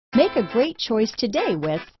Make a great choice today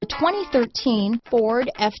with the 2013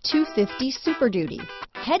 Ford F-250 Super Duty.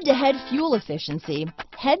 Head-to-head fuel efficiency,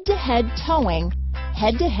 head-to-head towing,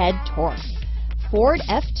 head-to-head torque. Ford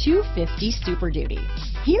F-250 Super Duty.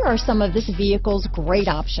 Here are some of this vehicle's great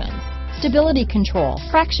options: stability control,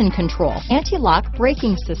 traction control, anti-lock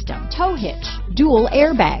braking system, tow hitch, dual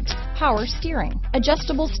airbags, power steering,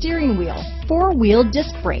 adjustable steering wheel, four-wheel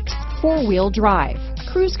disc brakes, four-wheel drive,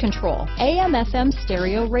 cruise control, AM/FM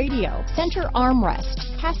stereo radio, center armrest,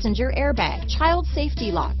 passenger airbag, child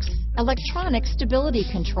safety locks, electronic stability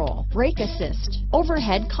control, brake assist,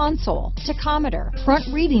 overhead console, tachometer, front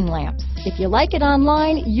reading lamps. If you like it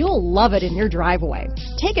online, you'll love it in your driveway.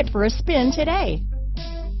 Take it for a spin today.